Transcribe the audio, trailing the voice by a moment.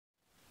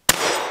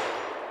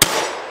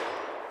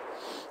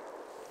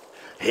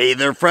Hey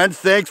there, friends.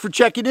 Thanks for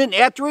checking in.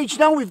 After each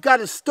now, we've got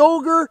a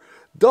Stoeger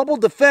Double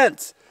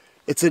Defense.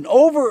 It's an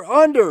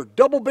over-under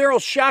double barrel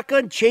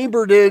shotgun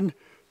chambered in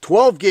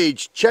 12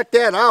 gauge. Check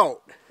that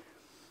out.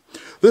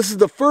 This is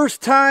the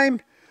first time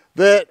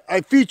that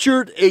I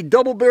featured a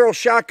double barrel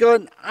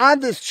shotgun on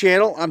this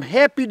channel. I'm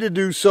happy to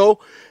do so,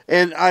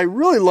 and I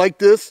really like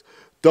this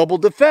Double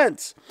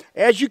Defense.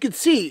 As you can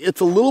see, it's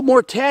a little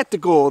more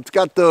tactical. It's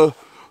got the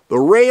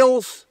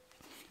rails,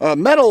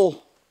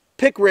 metal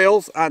pick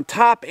rails on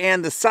top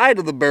and the side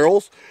of the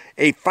barrels,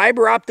 a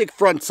fiber optic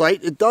front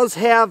sight. It does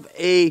have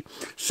a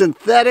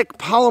synthetic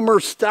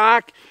polymer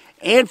stock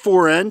and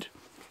forend,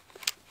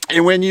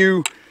 and when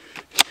you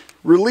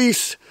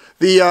release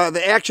the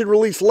action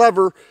release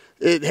lever,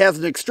 it has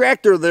an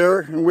extractor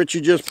there in which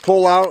you just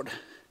pull out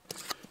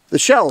the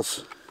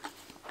shells.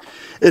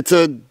 It's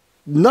a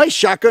nice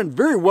shotgun,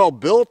 very well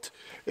built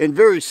and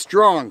very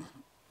strong.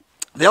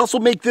 They also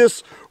make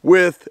this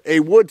with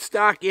a wood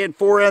stock and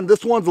forend.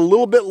 This one's a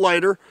little bit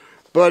lighter,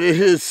 but it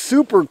is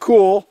super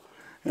cool.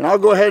 And I'll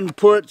go ahead and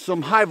put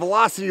some high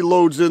velocity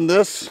loads in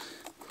this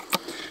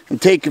and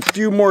take a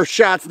few more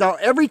shots. Now,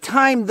 every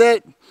time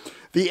that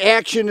the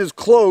action is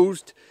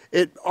closed,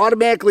 it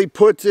automatically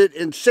puts it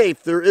in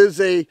safe. There is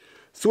a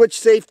switch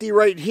safety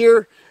right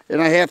here,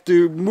 and I have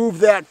to move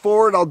that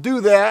forward. I'll do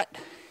that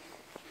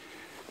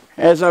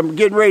as I'm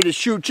getting ready to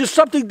shoot. Just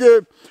something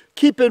to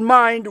keep in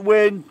mind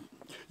when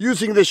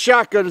using this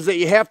shotgun is that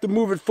you have to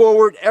move it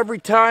forward every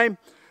time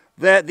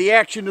that the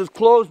action is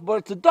closed, but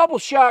it's a double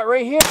shot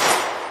right here.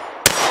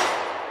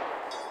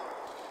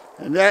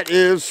 And that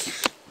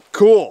is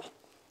cool.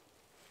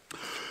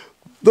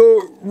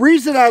 The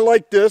reason I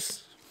like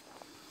this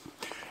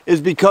is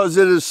because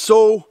it is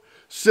so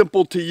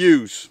simple to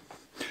use.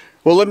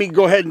 Well, let me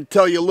go ahead and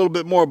tell you a little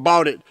bit more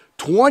about it.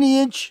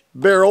 20-inch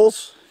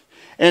barrels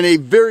and a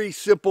very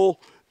simple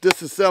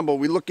disassemble.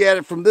 We look at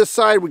it from this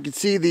side, we can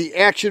see the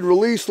action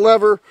release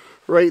lever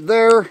right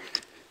there,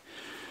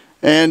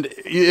 and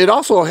it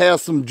also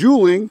has some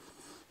jeweling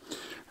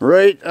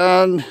right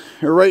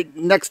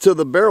next to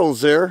the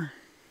barrels there.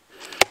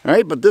 All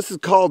right, but this is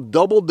called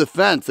Double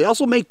Defense. They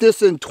also make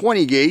this in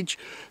 20 gauge.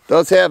 It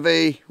does have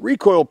a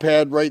recoil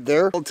pad right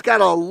there. It's got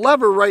a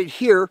lever right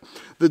here.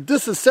 The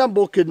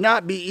disassemble could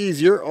not be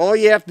easier. All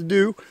you have to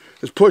do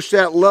is push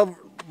that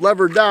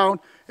lever down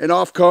and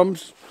off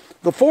comes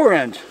the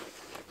forend.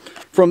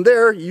 From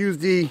there, use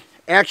the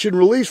action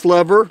release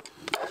lever,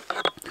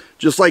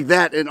 just like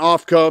that, and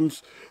off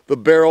comes the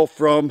barrel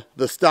from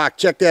the stock.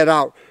 Check that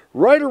out.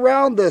 Right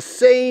around the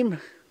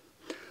same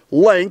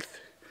length,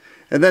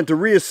 and then to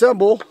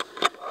reassemble,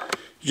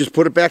 you just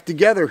put it back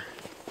together.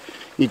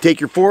 You take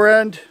your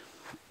forend,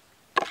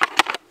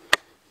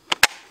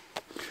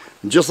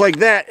 and just like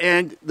that,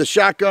 and the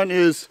shotgun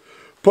is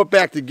put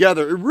back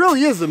together. It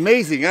really is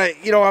amazing.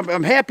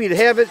 I'm happy to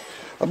have it.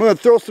 I'm going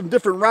to throw some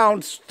different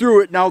rounds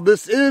through it. Now,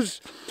 this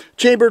is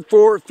chambered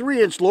for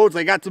 3-inch loads.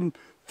 I got some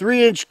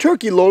 3-inch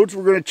turkey loads.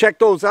 We're going to check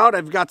those out.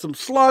 I've got some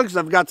slugs.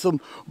 I've got some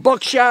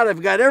buckshot.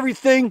 I've got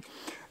everything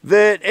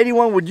that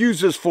anyone would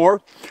use this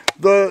for.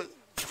 The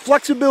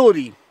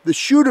flexibility, the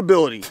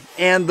shootability,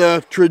 and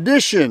the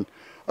tradition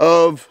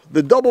of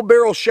the double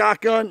barrel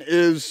shotgun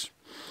is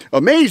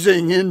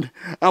amazing. And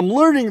I'm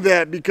learning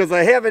that because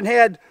I haven't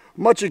had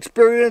much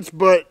experience,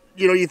 but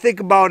you think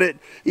about it,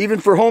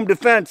 even for home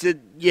defense,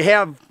 you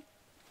have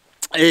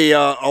a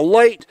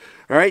light,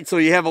 all right? So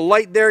you have a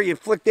light there, you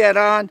flick that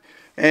on,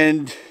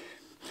 and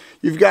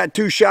you've got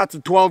 2 shots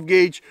of 12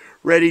 gauge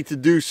ready to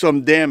do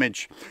some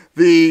damage.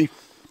 The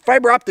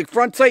fiber optic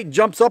front sight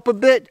jumps up a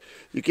bit.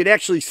 You can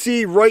actually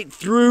see right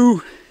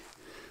through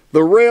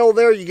the rail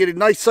there. You get a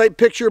nice sight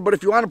picture, but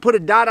if you want to put a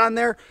dot on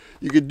there,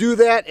 you could do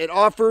that. It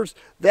offers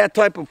that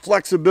type of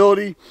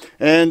flexibility,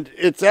 and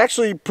it's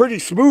actually pretty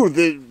smooth.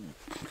 It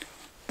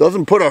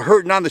doesn't put a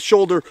hurting on the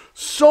shoulder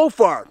so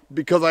far,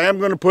 because I am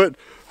going to put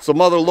some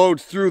other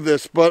loads through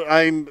this, but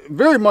I'm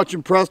very much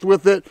impressed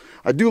with it.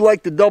 I do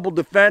like the Double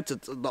Defense.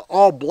 It's the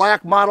all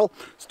black model.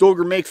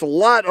 Stoeger makes a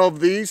lot of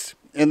these,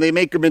 and they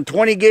make them in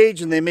 20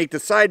 gauge, and they make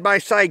the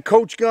side-by-side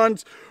coach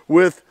guns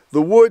with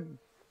the wood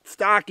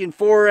stock and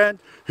forend.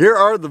 Here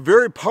are the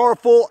very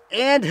powerful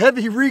and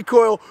heavy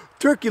recoil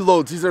turkey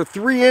loads. These are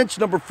 3-inch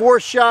number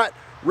 4 shot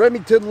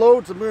Remington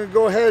loads. I'm going to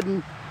go ahead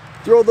and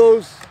throw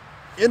those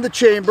in the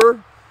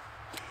chamber,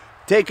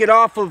 take it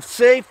off of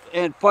safe,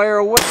 and fire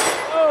away.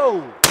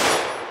 Oh,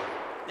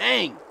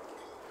 dang.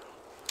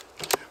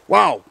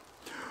 Wow.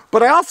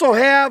 But I also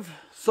have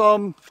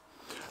some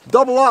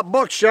double aught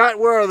buckshot.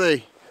 Where are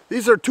they?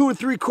 These are 2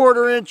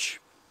 3/4 inch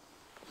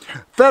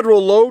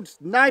Federal loads,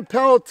 9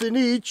 pellets in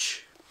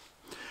each.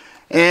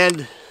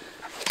 And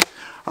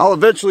I'll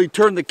eventually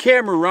turn the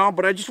camera around,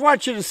 but I just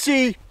want you to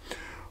see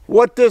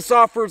what this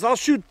offers. I'll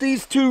shoot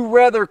these 2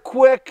 rather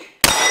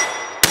quick.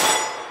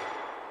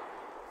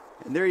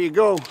 And there you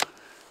go.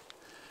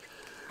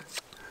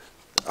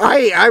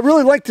 I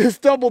really like this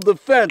Double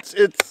Defense.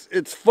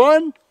 It's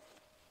fun.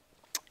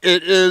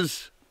 It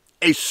is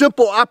a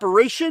simple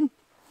operation,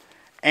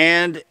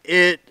 and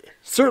it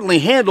certainly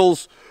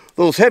handles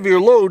those heavier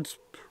loads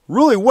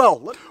really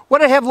well.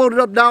 What I have loaded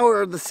up now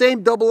are the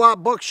same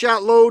double-aught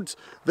buckshot loads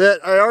that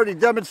I already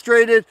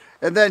demonstrated.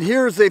 And then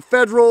here's a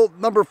Federal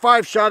number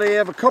 5 shot. I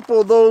have a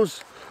couple of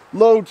those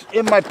loads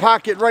in my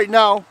pocket right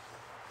now.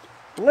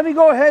 Let me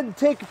go ahead and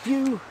take a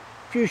few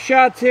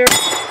shots here.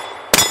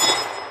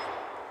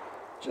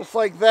 Just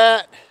like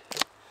that.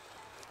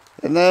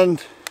 And then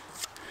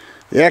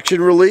the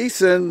action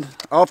release, and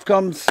off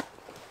comes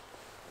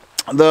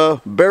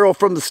the barrel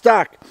from the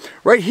stock.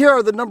 Right here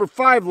are the number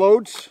 5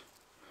 loads.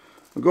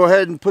 I'll go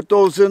ahead and put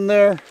those in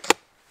there.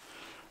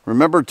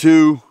 Remember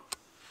to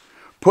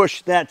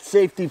push that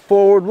safety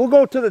forward. We'll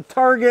go to the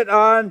target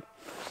on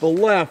the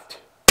left.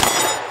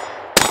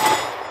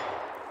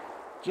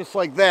 Just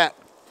like that.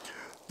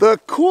 The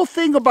cool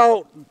thing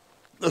about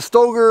the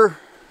Stoeger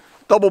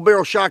double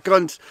barrel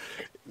shotguns,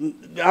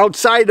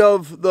 outside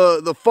of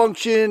the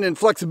function and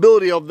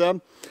flexibility of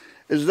them,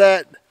 is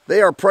that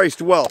they are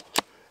priced well.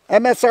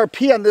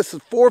 MSRP on this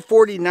is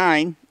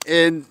 $449,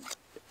 and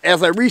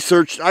as I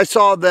researched, I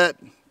saw that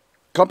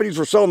companies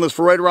were selling this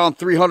for right around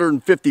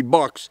 350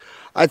 bucks.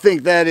 I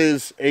think that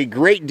is a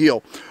great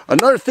deal.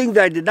 Another thing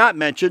that I did not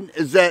mention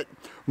is that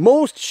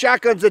most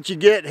shotguns that you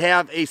get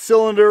have a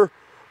cylinder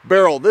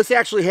barrel. This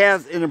actually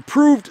has an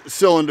improved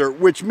cylinder,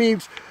 which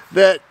means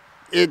that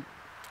it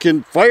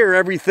can fire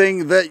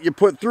everything that you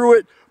put through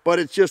it, but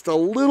it's just a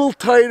little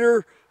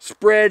tighter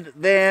spread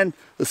than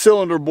the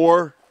cylinder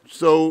bore.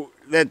 So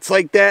that's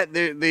like that.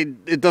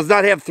 It does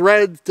not have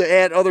threads to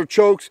add other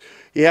chokes.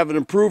 You have an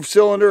improved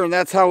cylinder, and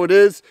that's how it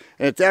is.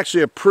 And it's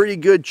actually a pretty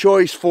good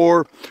choice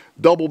for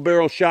double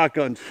barrel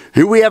shotguns.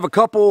 Here we have a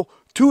couple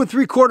 2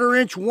 3/4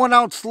 inch 1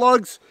 ounce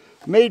slugs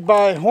made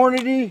by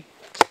Hornady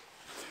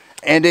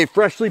and a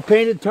freshly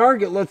painted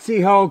target. Let's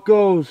see how it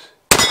goes.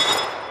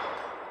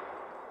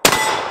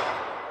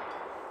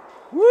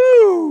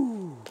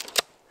 Woo!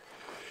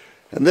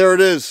 And there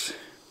it is.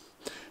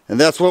 And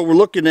that's what we're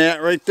looking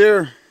at right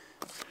there.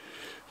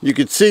 You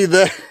can see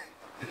that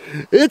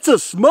it's a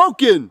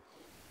smoking.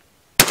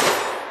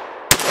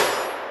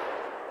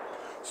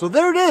 So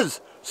there it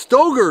is.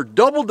 Stoeger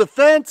Double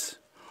Defense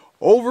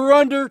over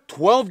under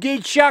 12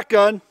 gauge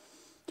shotgun.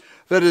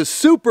 That is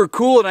super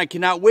cool, and I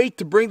cannot wait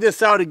to bring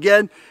this out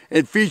again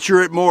and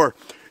feature it more.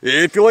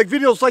 If you like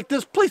videos like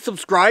this, please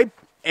subscribe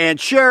and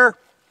share.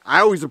 I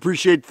always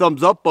appreciate the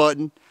thumbs up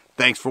button.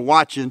 Thanks for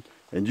watching,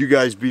 and you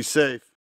guys be safe.